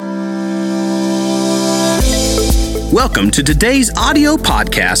Welcome to today's audio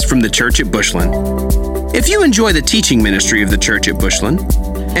podcast from the Church at Bushland. If you enjoy the teaching ministry of the Church at Bushland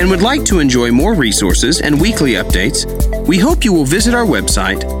and would like to enjoy more resources and weekly updates, we hope you will visit our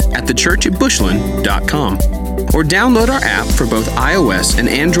website at thechurchatbushland.com or download our app for both iOS and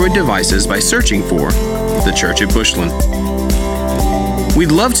Android devices by searching for The Church at Bushland.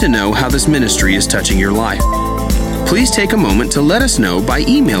 We'd love to know how this ministry is touching your life. Please take a moment to let us know by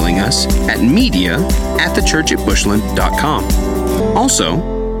emailing us at media@thechurchatbushland.com.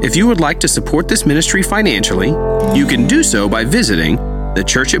 Also, if you would like to support this ministry financially, you can do so by visiting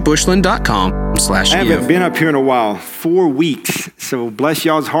thechurchatbushland.com/give. I haven't been up here in a while, 4 weeks, so bless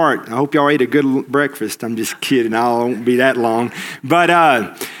y'all's heart. I hope y'all ate a good breakfast. I'm just kidding. I won't be that long.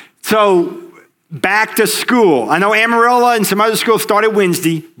 But so back to school. I know Amarillo and some other schools started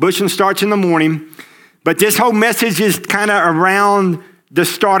Wednesday. Bushland starts in the morning. But this whole message is kind of around the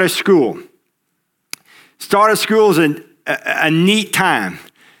start of school. Start of school is a neat time.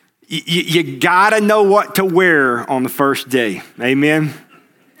 You got to know what to wear on the first day. Amen?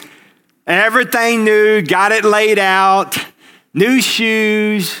 Everything new, got it laid out. New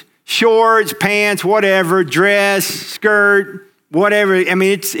shoes, shorts, pants, whatever, dress, skirt, whatever. I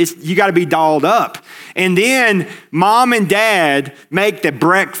mean, it's you got to be dolled up. And then mom and dad make the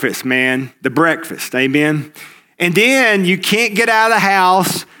breakfast, man. The breakfast, amen? And then you can't get out of the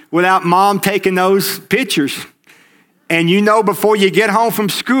house without mom taking those pictures. And you know before you get home from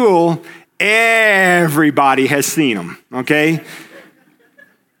school, everybody has seen them, okay?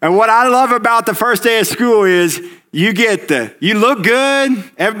 And what I love about the first day of school is you look good,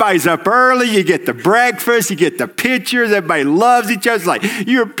 everybody's up early, you get the breakfast, you get the pictures, everybody loves each other. It's like,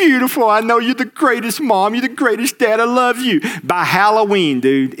 you're beautiful, I know you're the greatest mom, you're the greatest dad, I love you. By Halloween,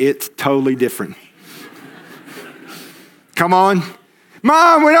 dude, it's totally different. Come on.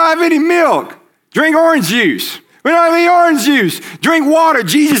 Mom, we don't have any milk. Drink orange juice. We don't have any orange juice. Drink water.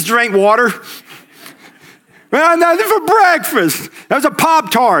 Jesus drank water. We don't have nothing for breakfast. That was a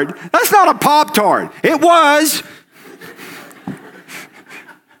Pop-Tart. That's not a Pop-Tart. It was.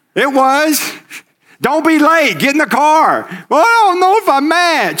 It was. Don't be late. Get in the car. Well, I don't know if I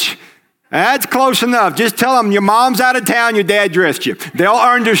match. That's close enough. Just tell them your mom's out of town, your dad dressed you. They'll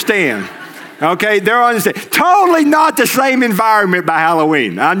understand. Okay, they'll understand. Totally not the same environment by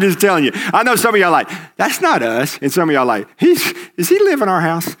Halloween. I'm just telling you. I know some of y'all are like, that's not us. And some of y'all are like, does he live in our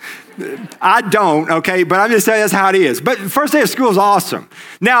house? I don't, okay, but I'm just saying that's how it is. But first day of school is awesome.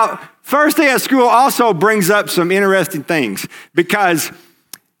 Now, first day of school also brings up some interesting things because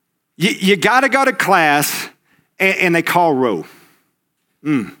you got to go to class and they call roll.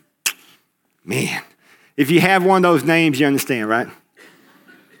 Man, if you have one of those names, you understand, right?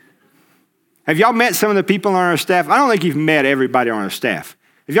 Have y'all met some of the people on our staff? I don't think you've met everybody on our staff.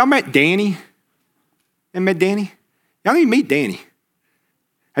 Have y'all met Danny? Haven't met Danny? Y'all need to meet Danny.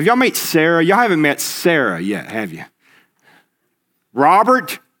 Have y'all met Sarah? Y'all haven't met Sarah yet, have you?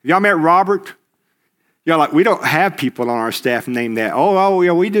 Robert? Have y'all met Robert? Y'all like, we don't have people on our staff named that. Oh,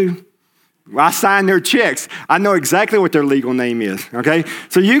 yeah, we do. I sign their checks. I know exactly what their legal name is, okay?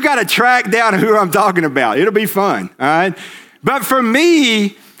 So you got to track down who I'm talking about. It'll be fun, all right? But for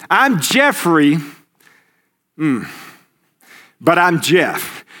me, I'm Jeffrey, but I'm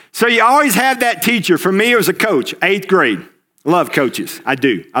Jeff. So you always have that teacher. For me, it was a coach, 8th grade. Love coaches. I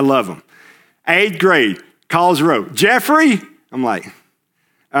do. I love them. 8th grade, calls row. Jeffrey? I'm like,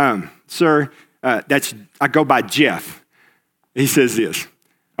 sir, I go by Jeff. He says this.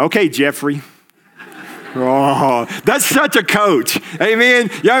 Okay, Jeffrey. Oh, that's such a coach. Amen.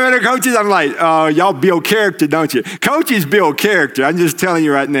 Y'all remember coaches? I'm like, y'all build character, don't you? Coaches build character. I'm just telling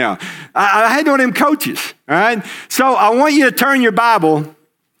you right now. I had one of them coaches, all right? So I want you to turn your Bible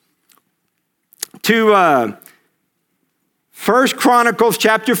to 1 Chronicles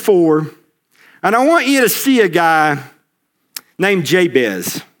chapter 4, and I want you to see a guy named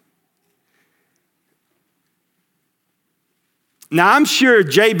Jabez. Now, I'm sure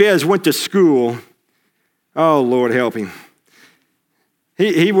Jabez went to school. Oh, Lord, help him.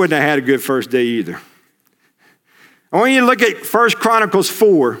 He wouldn't have had a good first day either. I want you to look at 1 Chronicles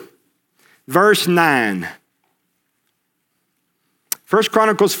 4, verse 9. 1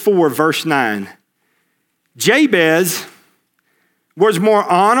 Chronicles 4, verse 9. Jabez was more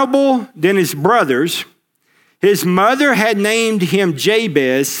honorable than his brothers. His mother had named him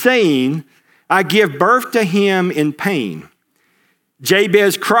Jabez, saying, I give birth to him in pain.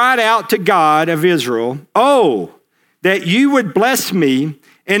 Jabez cried out to God of Israel, oh, that you would bless me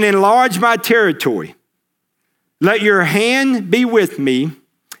and enlarge my territory. Let your hand be with me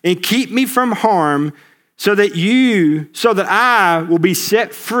and keep me from harm so that I will be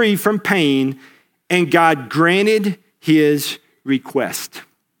set free from pain. And God granted his request.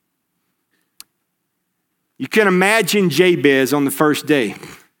 You can imagine Jabez on the first day.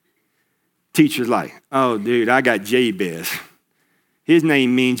 Teacher's like, oh, dude, I got Jabez. His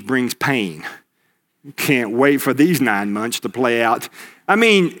name means brings pain. Can't wait for these 9 months to play out. I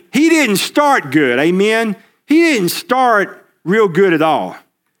mean, he didn't start good, amen? He didn't start real good at all.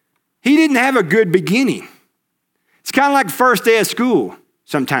 He didn't have a good beginning. It's kind of like the first day of school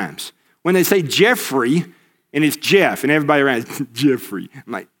sometimes. When they say Jeffrey, and it's Jeff, and everybody around is Jeffrey.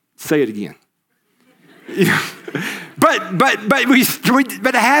 I'm like, say it again. But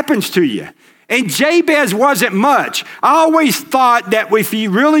it happens to you. And Jabez wasn't much. I always thought that if you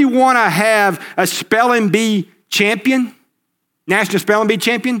really want to have a spelling bee champion, national spelling bee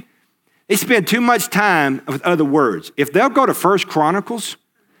champion, they spend too much time with other words. If they'll go to 1 Chronicles,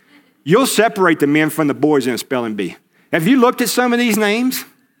 you'll separate the men from the boys in a spelling bee. Have you looked at some of these names?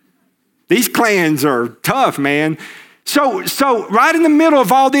 These clans are tough, man. So right in the middle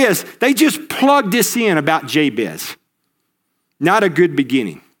of all this, they just plugged this in about Jabez. Not a good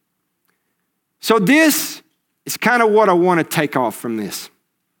beginning. So this is kind of what I want to take off from this.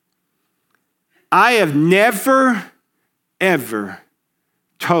 I have never, ever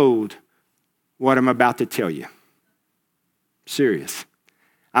told what I'm about to tell you. Serious.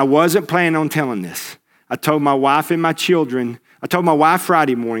 I wasn't planning on telling this. I told my wife and my children. I told my wife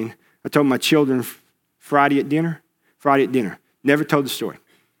Friday morning. I told my children Friday at dinner. Never told the story.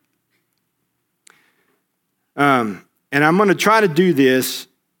 And I'm going to try to do this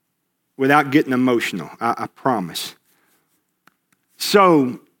without getting emotional. I promise.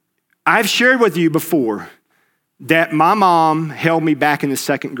 So I've shared with you before that my mom held me back in the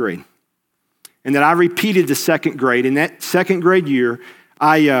 2nd grade. And that I repeated the 2nd grade. In that 2nd grade year,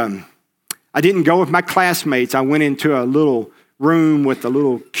 I didn't go with my classmates. I went into a little room with a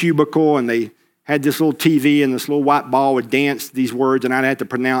little cubicle, and they had this little TV, and this little white ball would dance these words, and I'd have to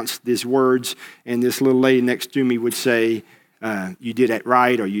pronounce these words, and this little lady next to me would say, you did that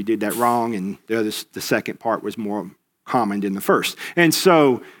right, or you did that wrong, and the second part was more common than the first. And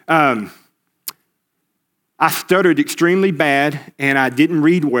so I stuttered extremely bad, and I didn't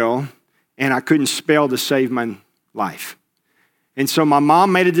read well, and I couldn't spell to save my life. And so my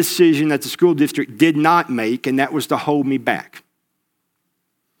mom made a decision that the school district did not make, and that was to hold me back.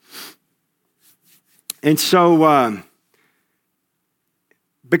 And so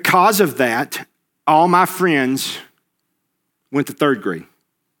because of that, all my friends went to 3rd grade.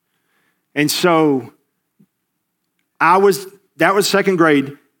 And so that was 2nd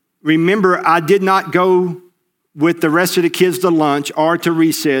grade. Remember, I did not go with the rest of the kids to lunch or to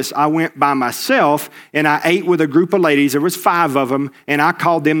recess. I went by myself, and I ate with a group of ladies. There was 5 of them, and I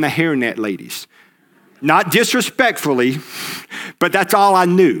called them the hairnet ladies. Not disrespectfully, but that's all I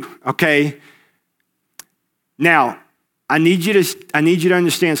knew, okay? Now, I need you to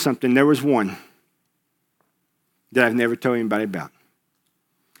understand something. There was one that I've never told anybody about.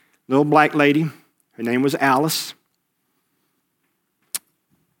 Little black lady. Her name was Alice.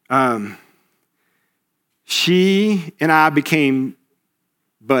 She and I became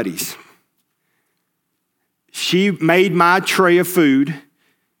buddies. She made my tray of food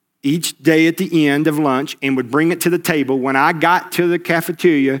each day at the end of lunch and would bring it to the table. When I got to the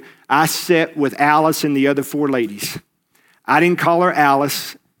cafeteria, I sat with Alice and the other 4 ladies. I didn't call her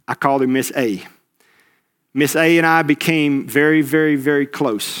Alice. I called her Miss A. Miss A and I became very, very, very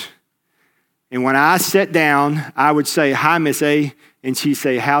close. And when I sat down, I would say, hi, Miss A, and she'd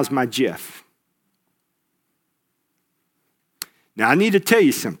say, how's my Jeff? Now, I need to tell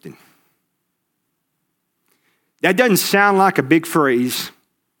you something. That doesn't sound like a big phrase,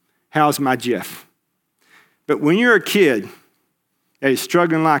 how's my Jeff? But when you're a kid that is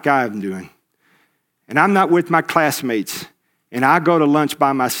struggling like I'm doing, and I'm not with my classmates, and I go to lunch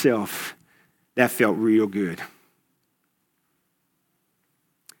by myself, that felt real good.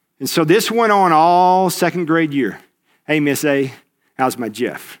 And so this went on all 2nd grade year. Hey, Miss A, how's my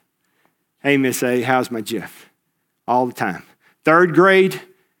Jeff? Hey, Miss A, how's my Jeff? All the time. 3rd grade,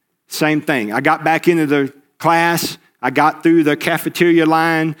 same thing. I got back into the class. I got through the cafeteria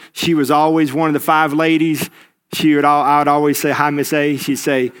line. She was always one of the 5 ladies. I would always say, hi, Miss A. She'd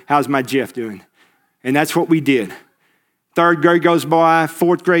say, how's my Jeff doing? And that's what we did. 3rd grade goes by,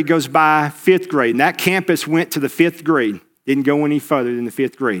 4th grade goes by, 5th grade. And that campus went to the 5th grade. Didn't go any further than the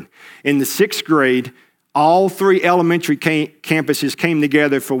 5th grade. In the 6th grade, all 3 elementary campuses came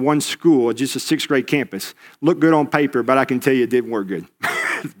together for one school, just a 6th grade campus. Looked good on paper, but I can tell you it didn't work good.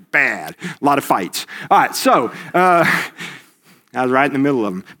 Bad. A lot of fights. All right, so I was right in the middle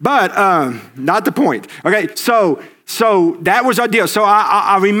of them. But not the point. Okay, so that was our deal. So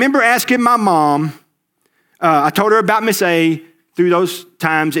I remember asking my mom, I told her about Miss A through those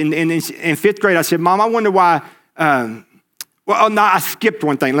times. In fifth grade, I said, Mom, I wonder why. I skipped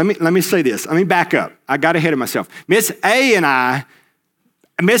one thing. Let me say this. Let me back up. I got ahead of myself. Miss A,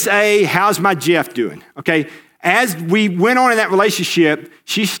 how's my Jeff doing? Okay. As we went on in that relationship,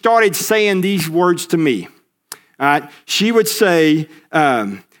 she started saying these words to me. She would say,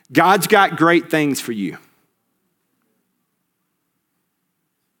 God's got great things for you.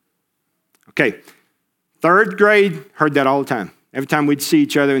 Okay. Third grade, heard that all the time. Every time we'd see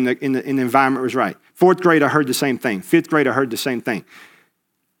each other and the environment was right. Fourth grade, I heard the same thing. Fifth grade, I heard the same thing.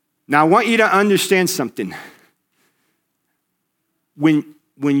 Now, I want you to understand something. When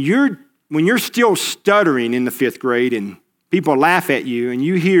you're still stuttering in the fifth grade and people laugh at you and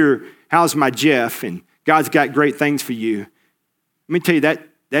you hear, how's my Jeff, and God's got great things for you, let me tell you, that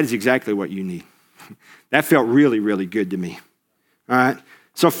is exactly what you need. That felt really, really good to me. All right?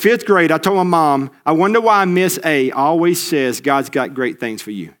 So fifth grade, I told my mom, I wonder why Miss A always says God's got great things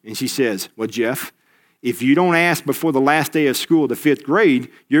for you. And she says, well, Jeff, if you don't ask before the last day of school, the fifth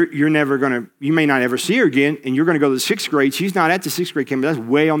grade, you may not ever see her again, and you're going to go to the sixth grade. She's not at the sixth grade campus. That's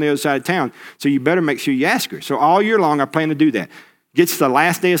way on the other side of town. So you better make sure you ask her. So all year long, I plan to do that. Gets to the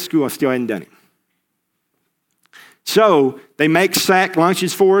last day of school, I still hadn't done it. So they make sack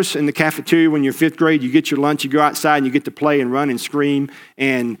lunches for us in the cafeteria when you're fifth grade. You get your lunch, you go outside, and you get to play and run and scream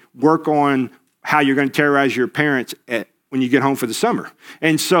and work on how you're going to terrorize your parents when you get home for the summer.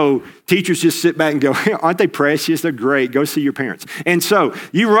 And so teachers just sit back and go, aren't they precious? They're great. Go see your parents. And so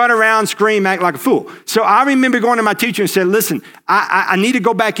you run around, scream, act like a fool. So I remember going to my teacher and said, listen, I need to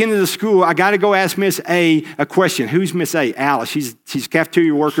go back into the school. I got to go ask Miss A a question. Who's Miss A? Alice. She's a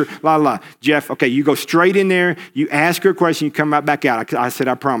cafeteria worker, Jeff, okay, you go straight in there. You ask her a question. You come right back out. I said,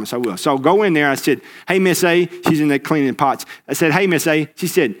 I promise I will. So I'll go in there. I said, hey, Miss A. She's in there cleaning pots. I said, hey, Miss A. She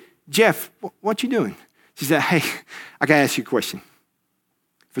said, Jeff, what you doing? She said, hey, I got to ask you a question.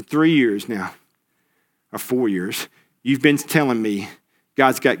 For 3 years now, or 4 years, you've been telling me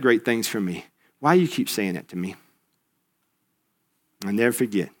God's got great things for me. Why do you keep saying that to me? I'll never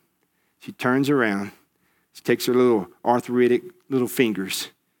forget. She turns around, she takes her little arthritic little fingers,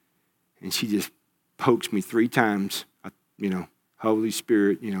 and she just pokes me 3 times, Holy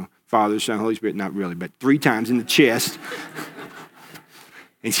Spirit, Father, Son, Holy Spirit, not really, but 3 times in the chest.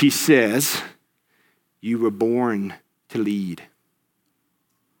 And she says, you were born to lead.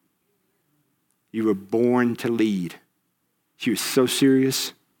 You were born to lead. She was so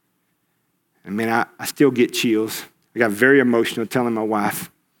serious. And man, I still get chills. I got very emotional telling my wife.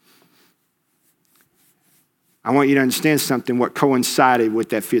 I want you to understand something, what coincided with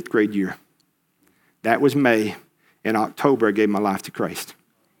that fifth grade year. That was May. In October, I gave my life to Christ.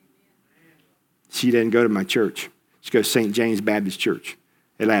 She didn't go to my church. She goes to St. James Baptist Church.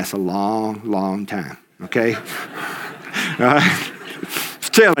 It lasts a long, long time. Okay? All right?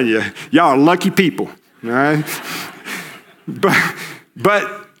 I'm telling you, y'all are lucky people. All right?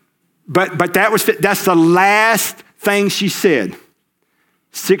 But that's the last thing she said.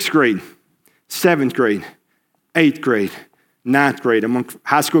 6th grade, 7th grade, 8th grade, 9th grade. I'm on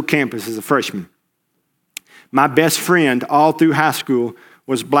high school campus as a freshman. My best friend all through high school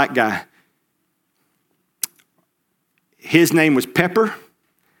was a black guy. His name was Pepper,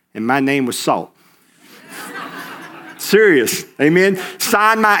 and my name was Salt. Serious, amen?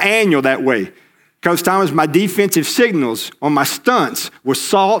 Signed my annual that way. Coach Thomas, my defensive signals on my stunts were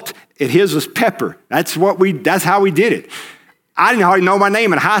Salt, and his was Pepper. That's how we did it. I didn't hardly know my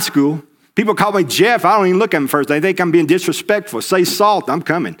name in high school. People call me Jeff. I don't even look at them first. They think I'm being disrespectful. Say Salt, I'm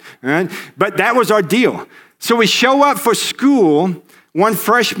coming. All right? But that was our deal. So we show up for school. One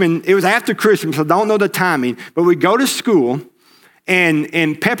freshman, it was after Christmas, I don't know the timing, but we go to school,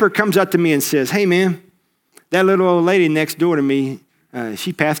 and Pepper comes up to me and says, hey, man, that little old lady next door to me,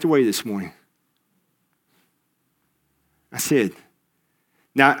 she passed away this morning. I said,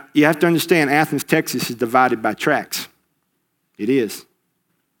 now, you have to understand, Athens, Texas is divided by tracks. It is.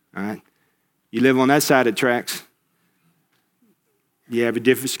 All right? You live on that side of the tracks, you have a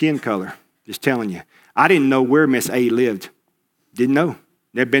different skin color. Just telling you. I didn't know where Miss A lived. Didn't know.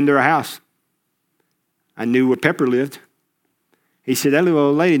 Never been to her house. I knew where Pepper lived. He said, that little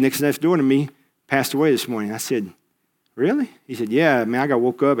old lady next door to me passed away this morning. I said, really? He said, yeah, man, I got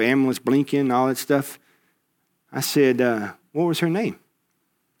woke up, ambulance blinking, all that stuff. I said, what was her name?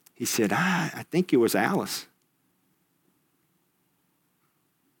 He said, I think it was Alice.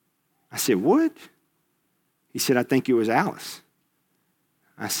 I said, what? He said, I think it was Alice.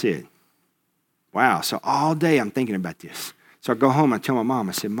 I said, wow. So all day I'm thinking about this. So I go home, I tell my mom,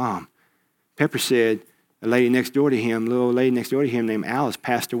 I said, Mom, Pepper said a lady next door to him, little old lady next door to him named Alice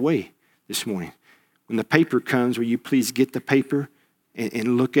passed away this morning. when the paper comes, will you please get the paper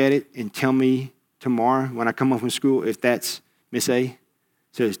and look at it and tell me tomorrow when I come home from school if that's Miss A?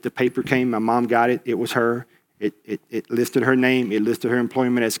 So the paper came, my mom got it, it was her. It listed her name, it listed her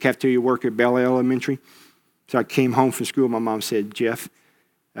employment as cafeteria worker at Bell Elementary. So I came home from school, my mom said, Jeff,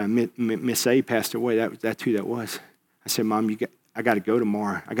 Miss A passed away, that's who that was. I said, Mom, I got to go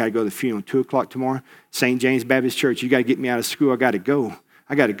tomorrow. I got to go to the funeral, 2 o'clock tomorrow, St. James Baptist Church. You got to get me out of school, I got to go.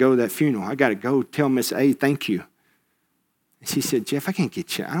 I got to go to that funeral. I got to go tell Miss A thank you. And she said, Jeff, I can't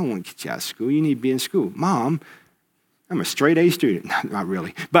get you. I don't want to get you out of school. You need to be in school. Mom, I'm a straight A student. Not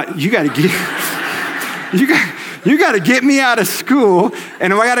really. But you got to get, you got to get me out of school,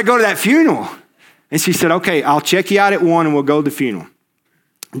 and I got to go to that funeral. And she said, okay, I'll check you out at 1 and we'll go to the funeral.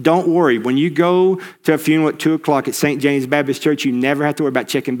 Don't worry. When you go to a funeral at 2 o'clock at St. James Baptist Church, you never have to worry about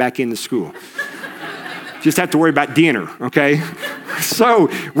checking back into school. Just have to worry about dinner, okay?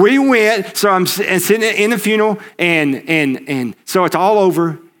 So we went. So I'm sitting in the funeral, and so it's all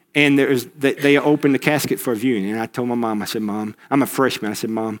over, and they opened the casket for a viewing. And I told my mom, I said, Mom, I'm a freshman. I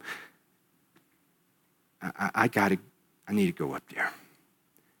said, Mom, I need to go up there.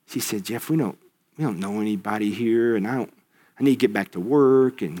 She said, Jeff, we don't know anybody here, and I need to get back to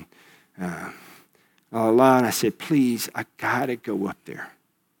work, and And I said, please, I got to go up there.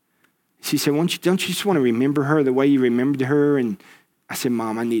 She said, don't you just want to remember her the way you remembered her? And I said,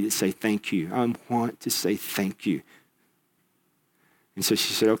 Mom, I need to say thank you. I want to say thank you. And so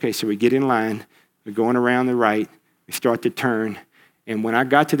she said, okay, so we get in line. We're going around the right. We start to turn. And when I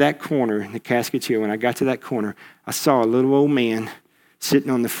got to that corner, the casket's here, when I got to that corner, I saw a little old man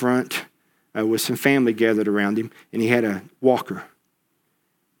sitting on the front with some family gathered around him, and he had a walker.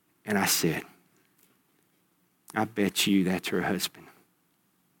 And I said, I bet you that's her husband.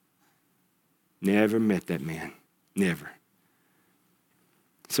 Never met that man. Never.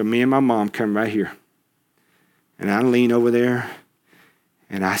 So me and my mom come right here. And I lean over there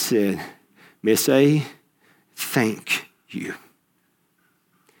and I said, Miss A, thank you.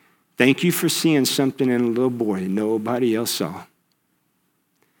 Thank you for seeing something in a little boy that nobody else saw.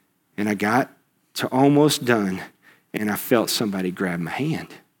 And I got to almost done and I felt somebody grab my hand.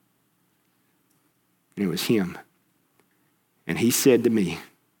 And it was him. And he said to me,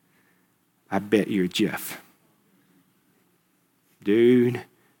 I bet you're Jeff. Dude,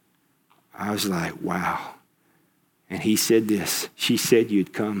 I was like, wow. And he said this. She said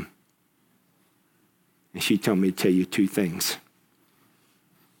you'd come. And she told me to tell you two things.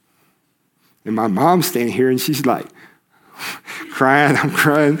 And my mom's standing here and she's like, crying, I'm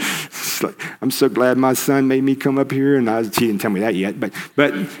crying. Like, I'm so glad my son made me come up here. And she didn't tell me that yet. But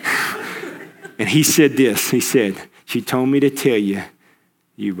and he said this. He said, she told me to tell you,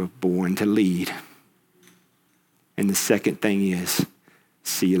 you were born to lead. And the second thing is,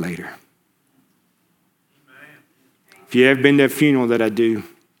 see you later. Amen. If you ever been to a funeral that I do,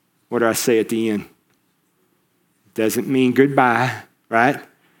 what do I say at the end? Doesn't mean goodbye, right? It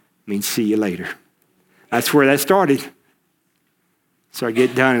means see you later. That's where that started. So I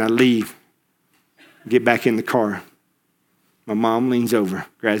get done and I leave. Get back in the car. My mom leans over,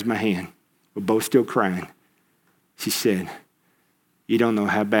 grabs my hand. We're both still crying. She said, you don't know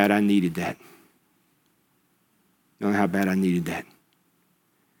how bad I needed that. You don't know how bad I needed that.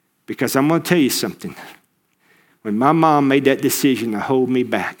 Because I'm going to tell you something. When my mom made that decision to hold me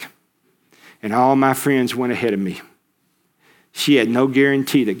back, and all my friends went ahead of me, she had no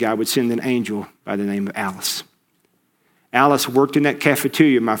guarantee that God would send an angel by the name of Alice. Alice worked in that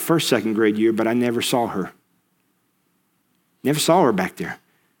cafeteria my first, second grade year, but I never saw her. Never saw her back there.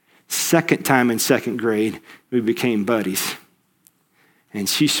 Second time in second grade, we became buddies. And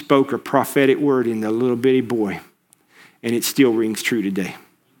she spoke a prophetic word in the little bitty boy. And it still rings true today.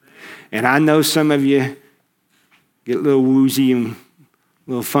 And I know some of you get a little woozy and a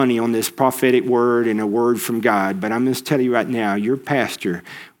little funny on this prophetic word and a word from God. But I'm going to tell you right now, your pastor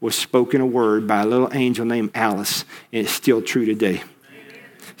was spoken a word by a little angel named Alice. And it's still true today.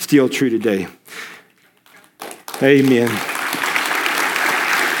 Still true today. Amen.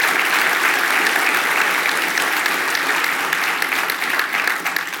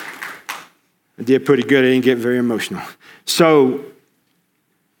 I did pretty good. I didn't get very emotional. So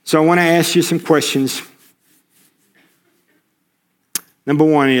I want to ask you some questions. Number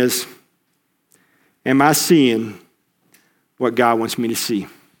one is, am I seeing what God wants me to see?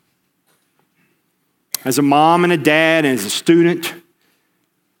 As a mom and a dad and as a student,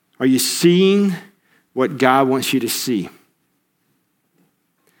 are you seeing what God wants you to see?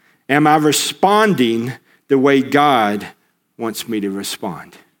 Am I responding the way God wants me to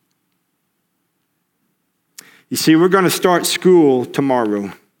respond? You see, we're going to start school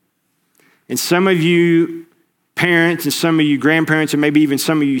tomorrow. And some of you parents and some of you grandparents and maybe even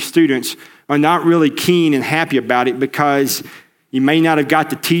some of you students are not really keen and happy about it because you may not have got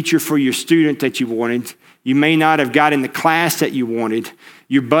the teacher for your student that you wanted. You may not have got in the class that you wanted.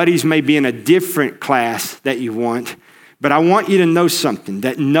 Your buddies may be in a different class that you want. But I want you to know something,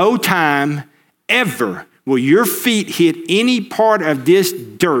 that no time ever will your feet hit any part of this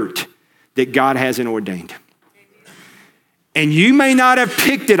dirt that God hasn't ordained. And you may not have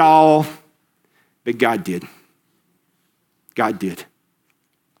picked it all, but God did. God did.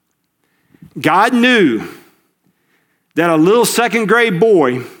 God knew that a little second grade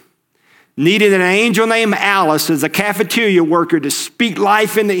boy needed an angel named Alice as a cafeteria worker to speak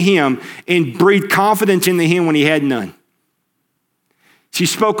life into him and breathe confidence into him when he had none. She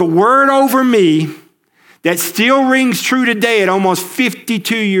spoke a word over me that still rings true today at almost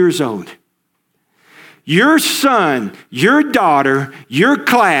 52 years old. Your son, your daughter, your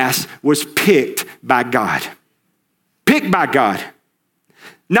class was picked by God. Picked by God.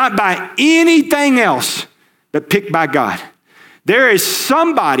 Not by anything else, but picked by God. There is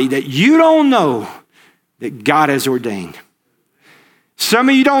somebody that you don't know that God has ordained. Some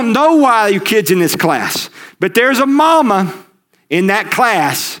of you don't know why your kid's in this class, but there's a mama in that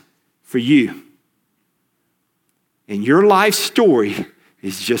class for you. And your life story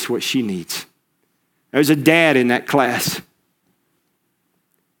is just what she needs. There's a dad in that class.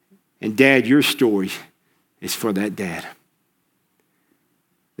 And dad, your story is for that dad.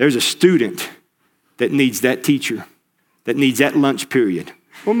 There's a student that needs that teacher, that needs that lunch period.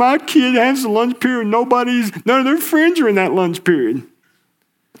 Well, my kid has a lunch period. None of their friends are in that lunch period.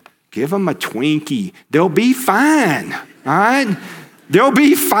 Give them a Twinkie. They'll be fine, all right? They'll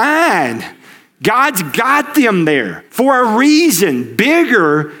be fine. God's got them there for a reason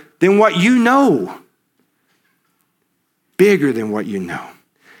bigger than what you know. Bigger than what you know.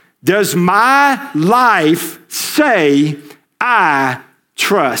 Does my life say I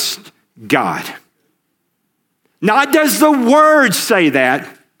trust God? Not does the word say that.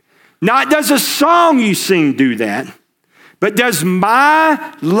 Not does a song you sing do that. But does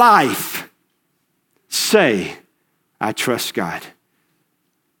my life say I trust God?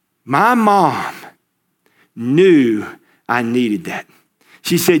 My mom knew I needed that.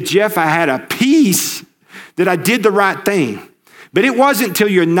 She said, Jeff, I had a peace that I did the right thing. But it wasn't until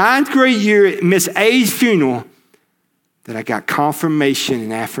your 9th grade year at Miss A's funeral that I got confirmation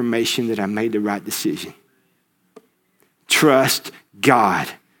and affirmation that I made the right decision. Trust God.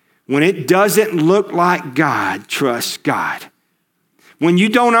 When it doesn't look like God, trust God. When you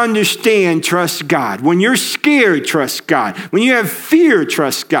don't understand, trust God. When you're scared, trust God. When you have fear,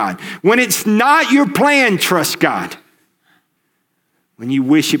 trust God. When it's not your plan, trust God. When you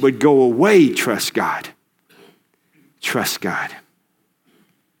wish it would go away, trust God. Trust God.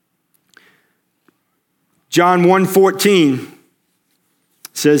 John 1:14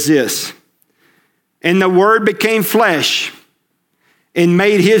 says this, and the Word became flesh and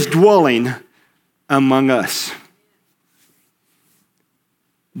made his dwelling among us.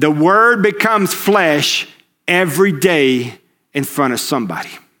 The Word becomes flesh every day in front of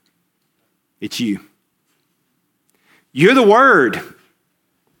somebody. It's you. You're the Word.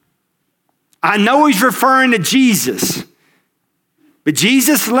 I know he's referring to Jesus, but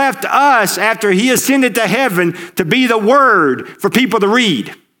Jesus left us after he ascended to heaven to be the Word for people to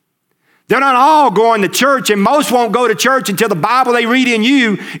read. They're not all going to church, and most won't go to church until the Bible they read in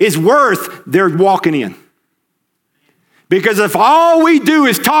you is worth their walking in. Because if all we do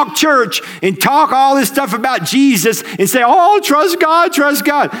is talk church and talk all this stuff about Jesus and say, oh, trust God, trust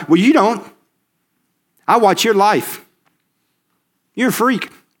God. Well, you don't. I watch your life. You're a freak.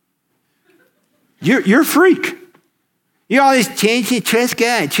 You're a freak. You always change it, trust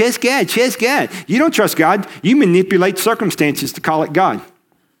God, trust God, trust God. You don't trust God. You manipulate circumstances to call it God.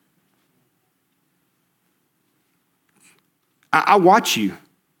 I watch you.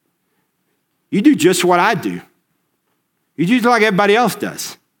 You do just what I do. You do like everybody else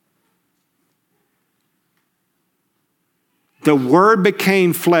does. The Word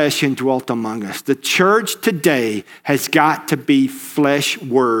became flesh and dwelt among us. The church today has got to be flesh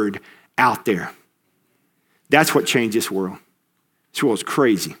word out there. That's what changed this world. This world's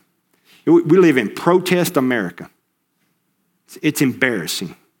crazy. We live in protest America. It's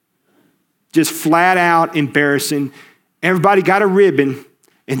embarrassing. Just flat out embarrassing. Everybody got a ribbon,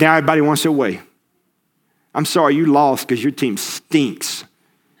 and now everybody wants their way. I'm sorry you lost because your team stinks,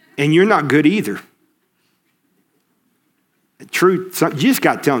 and you're not good either. Truth, you just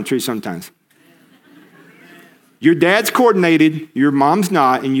got to tell them the truth sometimes. Your dad's coordinated, your mom's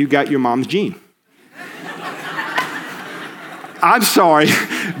not, and you got your mom's gene. I'm sorry,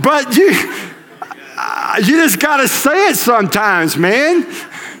 but you just got to say it sometimes, man.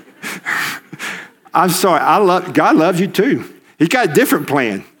 I'm sorry. God loves you too. He's got a different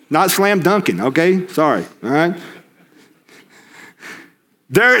plan, not slam dunking. Okay, sorry. All right.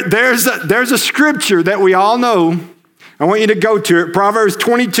 There's a scripture that we all know. I want you to go to it. Proverbs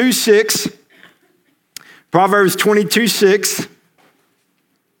 22:6. Proverbs 22:6.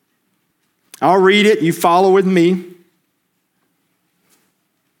 I'll read it. You follow with me.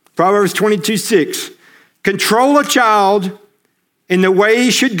 Proverbs 22:6. Control a child in the way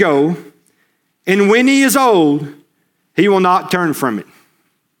he should go, and when he is old, he will not turn from it.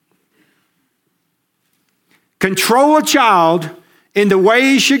 Control a child in the way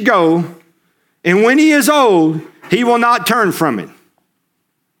he should go, and when he is old, he will not turn from it.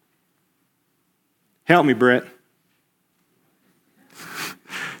 Help me, Brett.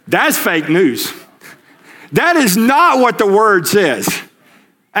 That's fake news. That is not what the word says.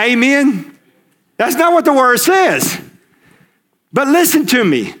 Amen? That's not what the word says. But listen to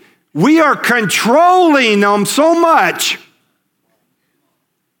me. We are controlling them so much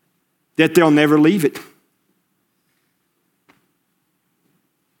that they'll never leave it.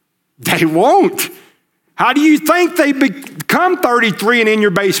 They won't. How do you think they become 33 and in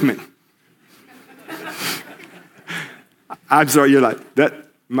your basement? I'm sorry, you're like, that.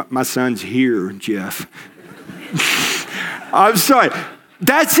 My son's here, Jeff. I'm sorry.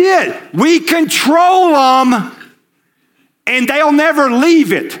 That's it. We control them and they'll never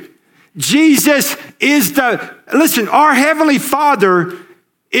leave it. Jesus is listen, our Heavenly Father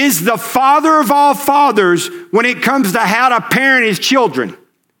is the Father of all fathers when it comes to how to parent his children.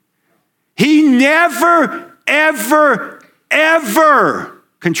 He never, ever, ever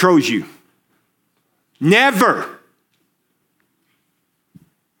controls you. Never.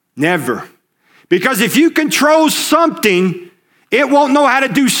 Never. Because if you control something, it won't know how to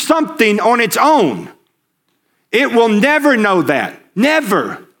do something on its own. It will never know that.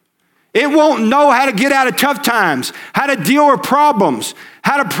 Never. It won't know how to get out of tough times, how to deal with problems,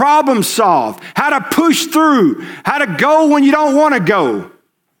 how to problem solve, how to push through, how to go when you don't want to go,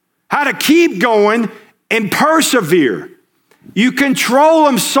 how to keep going and persevere. You control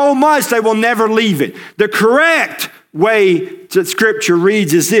them so much they will never leave it. The correct way that Scripture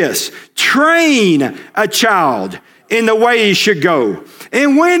reads is this: train a child in the way he should go,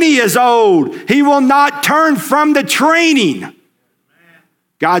 and when he is old, he will not turn from the training.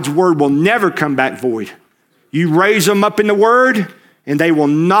 God's word will never come back void. You raise them up in the word, and they will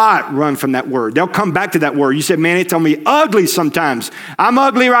not run from that word. They'll come back to that word. You said, man, it's on me ugly sometimes. I'm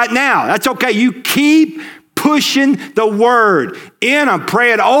ugly right now. That's okay. You keep pushing the word in them.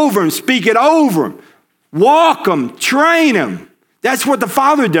 Pray it over them. Speak it over them. Walk them, train them. That's what the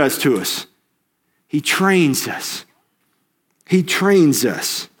Father does to us. He trains us. He trains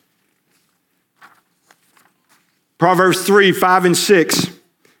us. Proverbs 3, 5, and 6.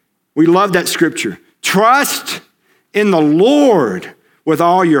 We love that scripture. Trust in the Lord with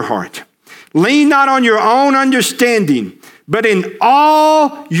all your heart. Lean not on your own understanding, but in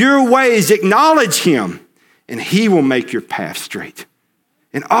all your ways acknowledge him, and he will make your path straight.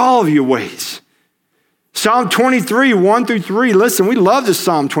 In all of your ways. Psalm 23, 1 through 3. Listen, we love this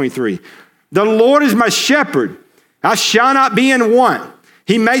Psalm 23. The Lord is my shepherd. I shall not be in want.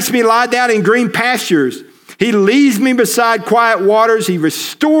 He makes me lie down in green pastures. He leads me beside quiet waters. He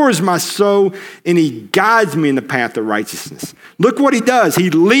restores my soul, and he guides me in the path of righteousness. Look what he does.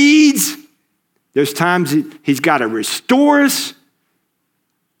 He leads. There's times he's got to restore us.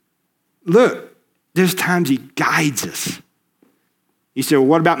 Look, there's times he guides us. You say, well,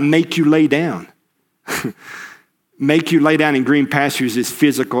 what about make you lay down? Make you lay down in green pastures is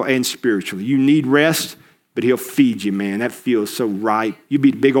physical and spiritual. You need rest, but he'll feed you, man. That feels so right. You be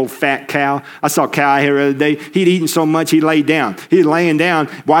a big old fat cow. I saw a cow here the other day. He'd eaten so much he laid down. He's laying down.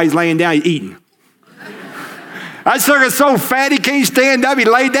 While he's laying down, he's eating. That sucker's so fat he can't stand up. He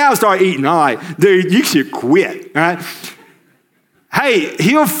laid down and started eating. All right, dude, you should quit. All right? Hey,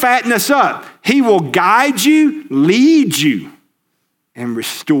 he'll fatten us up. He will guide you, lead you, and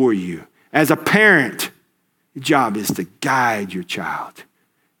restore you. As a parent, your job is to guide your child.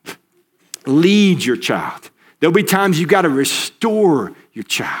 Lead your child. There'll be times you got to restore your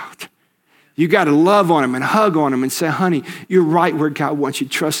child. You got to love on them and hug on them and say, honey, you're right where God wants you.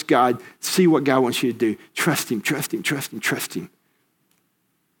 Trust God. See what God wants you to do. Trust him, trust him, trust him, trust him.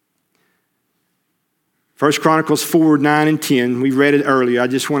 1 Chronicles 4, 9 and 10. We read it earlier. I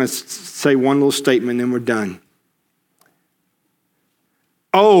just want to say one little statement and then we're done.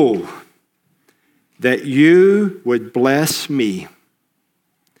 Oh, that you would bless me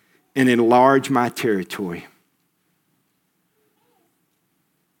and enlarge my territory.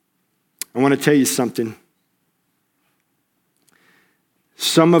 I want to tell you something.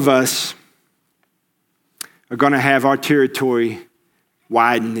 Some of us are going to have our territory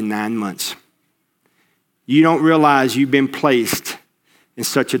widened in 9 months. You don't realize you've been placed in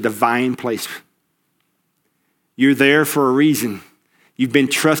such a divine place. You're there for a reason. You've been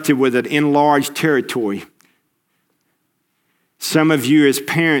trusted with an enlarged territory. Some of you as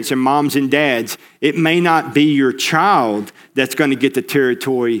parents and moms and dads, it may not be your child that's going to get the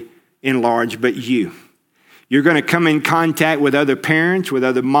territory enlarged, but you. You're going to come in contact with other parents, with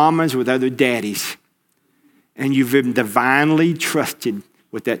other mamas, with other daddies. And you've been divinely trusted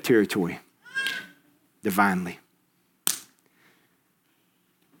with that territory. Divinely.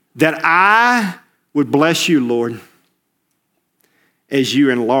 That I would bless you, Lord, as you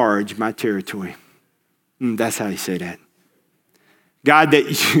enlarge my territory. That's how you say that. God,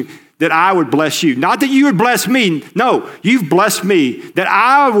 that I would bless you. Not that you would bless me. No, you've blessed me. That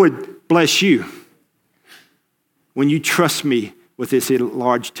I would bless you when you trust me with this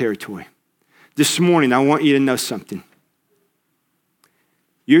enlarged territory. This morning, I want you to know something.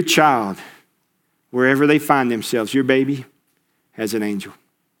 Your child, wherever they find themselves, your baby has an angel.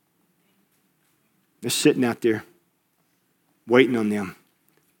 They're sitting out there waiting on them.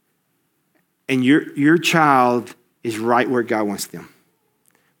 And your child is right where God wants them.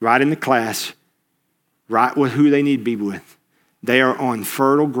 Right in the class, right with who they need to be with. They are on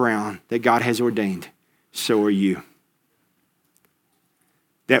fertile ground that God has ordained. So are you.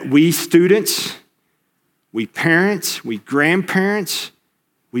 That we students, we parents, we grandparents,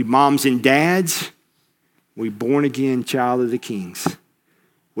 we moms and dads, we born again child of the kings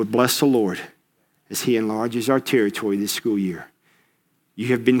would bless the Lord as he enlarges our territory this school year. You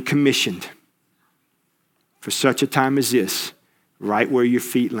have been commissioned for such a time as this, right where your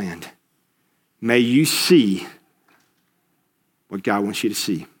feet land. May you see what God wants you to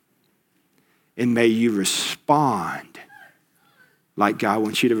see. And may you respond like God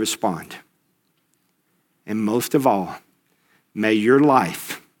wants you to respond. And most of all, may your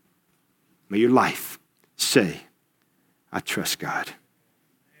life say, I trust God.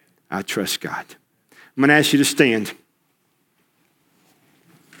 I trust God. I'm going to ask you to stand.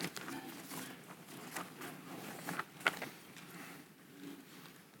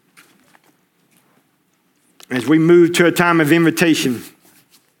 As we move to a time of invitation,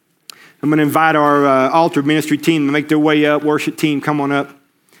 I'm going to invite our altar ministry team to make their way up. Worship team, come on up.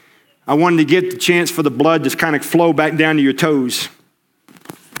 I wanted to get the chance for the blood to kind of flow back down to your toes.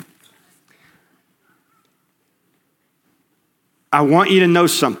 I want you to know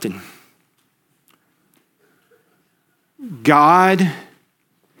something. God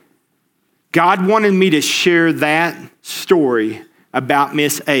wanted me to share that story about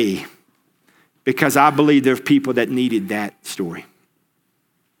Miss A because I believe there are people that needed that story.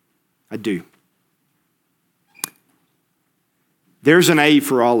 I do. There's an A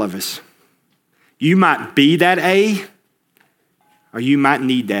for all of us. You might be that A, or you might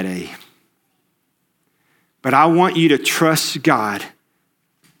need that A. But I want you to trust God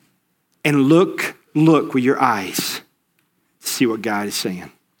and look with your eyes to see what God is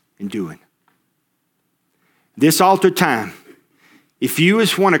saying and doing. This altar time, if you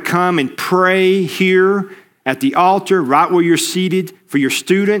just want to come and pray here at the altar, right where you're seated, for your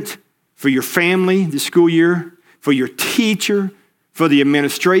student, for your family this school year, for your teacher, for the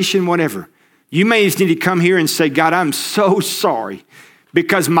administration, whatever. You may just need to come here and say, God, I'm so sorry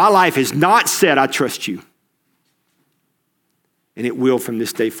because my life is not said I trust you. And it will from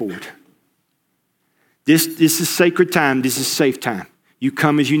this day forward. This is sacred time. This is safe time. You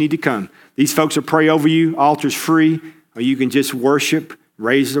come as you need to come. These folks will pray over you. Altar's free. Or you can just worship,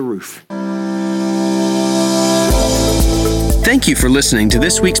 raise the roof. Thank you for listening to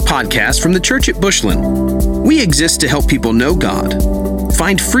this week's podcast from the Church at Bushland. We exist to help people know God,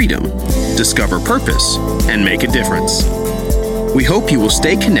 find freedom, discover purpose, and make a difference. We hope you will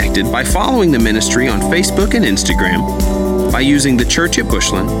stay connected by following the ministry on Facebook and Instagram, by using the Church at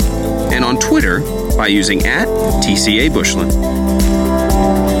Bushland, and on Twitter by using @TCA Bushland.